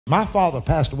My father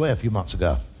passed away a few months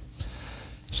ago,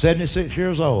 76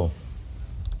 years old.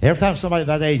 Every time somebody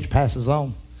that age passes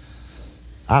on,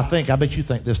 I bet you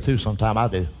think this too sometime, I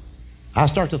do. I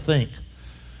start to think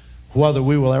whether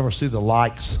we will ever see the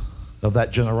likes of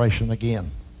that generation again.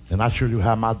 And I sure do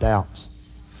have my doubts.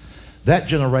 That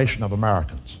generation of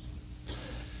Americans,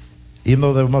 even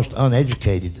though they were most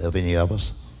uneducated of any of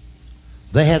us,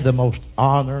 they had the most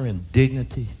honor and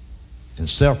dignity and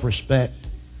self-respect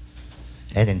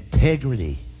and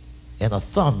integrity and a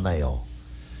thumbnail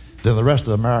than the rest of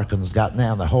the Americans got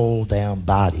now in the whole damn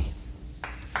body.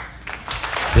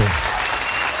 See,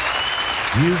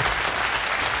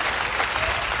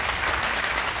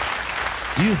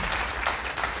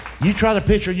 you try to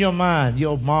picture in your mind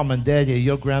your mom and daddy or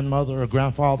your grandmother or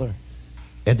grandfather,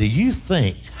 and do you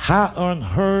think how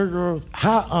unheard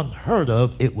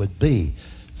of it would be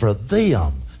for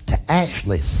them to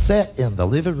actually sit in the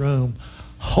living room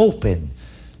hoping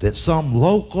that some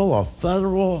local or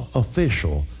federal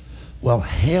official will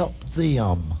help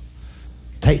them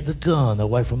take the gun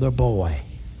away from their boy?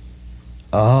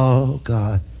 Oh,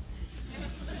 God.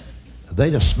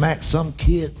 They'd have smacked some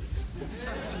kid.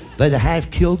 They'd have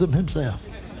half killed him himself.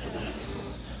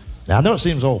 Now, I know it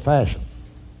seems old-fashioned,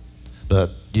 but,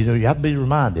 you know, you have to be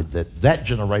reminded that that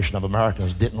generation of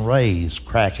Americans didn't raise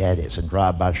crack addicts and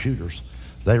drive-by shooters.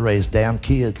 They raised damn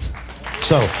kids.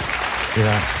 So, you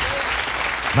know,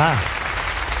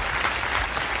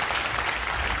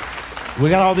 we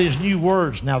got all these new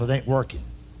words now that ain't working.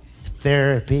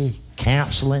 Therapy,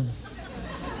 counseling.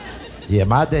 Yeah,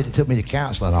 my daddy took me to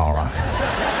counseling, all right.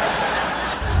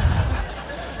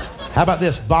 How about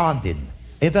this? Bonding.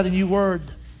 Ain't that a new word?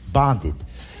 Bonded.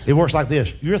 It works like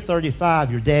this. You're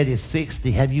 35, your dad is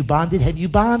 60. Have you bonded? Have you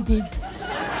bonded?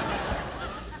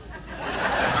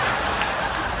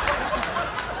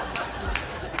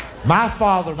 My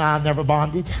father and I never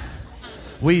bonded.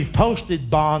 We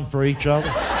posted bond for each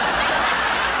other.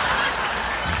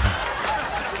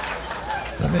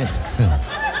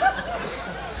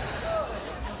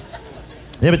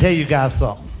 Let me tell you guys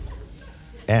something.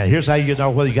 And here's how you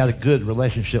know whether you got a good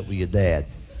relationship with your dad.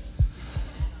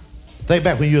 Think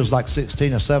back when you was like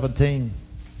 16 or 17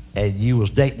 and you was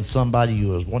dating somebody you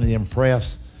was wanting to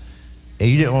impress, and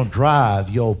you didn't want to drive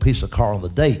your old piece of car on the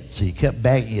date, so you kept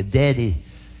begging your daddy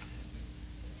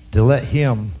to let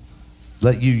you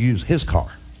use his car.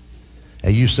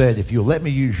 And you said, if you'll let me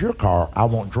use your car, I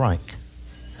won't drink.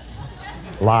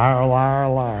 Liar, liar,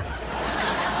 liar.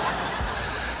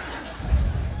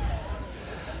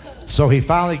 So he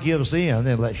finally gives in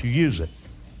and lets you use it.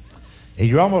 And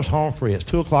you're almost home free. It's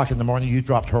 2 o'clock in the morning. You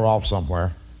dropped her off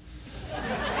somewhere.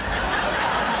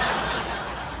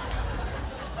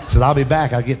 Said, I'll be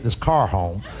back. I'll get this car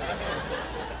home.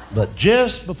 But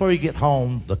just before you get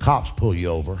home, the cops pull you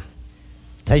over,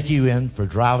 take you in for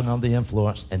driving under the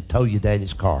influence, and tow your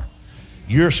daddy's car.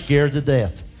 You're scared to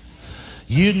death.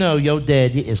 You know your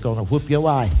daddy is going to whoop your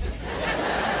ass.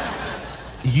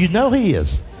 You know he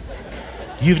is.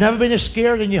 You've never been as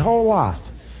scared in your whole life.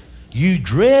 You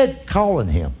dread calling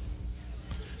him.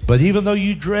 But even though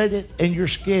you dread it and you're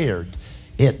scared,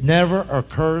 it never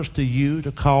occurs to you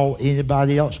to call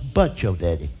anybody else but your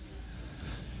daddy.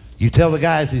 You tell the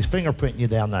guys he's fingerprinting you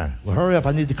down there, well, hurry up,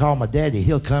 I need to call my daddy.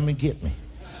 He'll come and get me.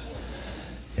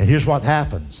 And here's what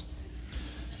happens.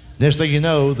 Next thing you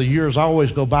know, the years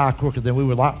always go by quicker than we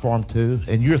would like for them to,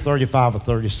 and you're 35 or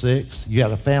 36. You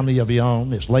got a family of your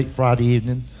own. It's late Friday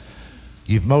evening.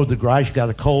 You've mowed the grass. You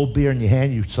got a cold beer in your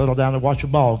hand. You settle down to watch a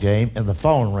ball game, and the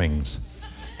phone rings.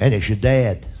 And it's your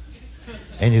dad.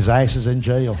 And his ass is in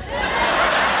jail.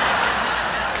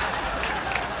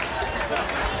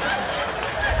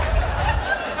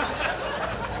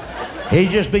 He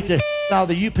just beat the shit out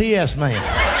of the UPS man.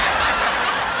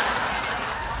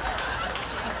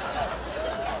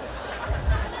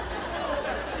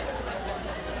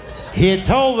 He had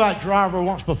told that driver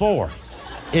once before,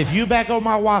 if you back over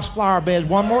my wife's flower bed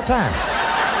one more time.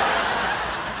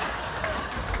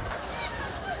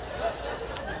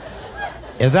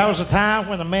 If that was a time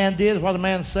when a man did what a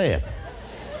man said.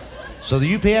 So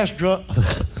the UPS truck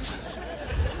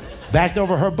backed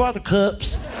over her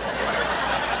buttercups.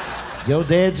 Your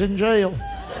dad's in jail.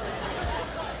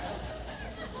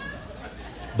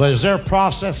 But as they're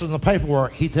processing the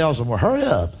paperwork, he tells them, well, hurry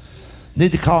up.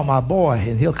 Need to call my boy,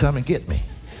 and he'll come and get me.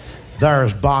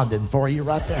 There's bonding for you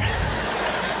right there.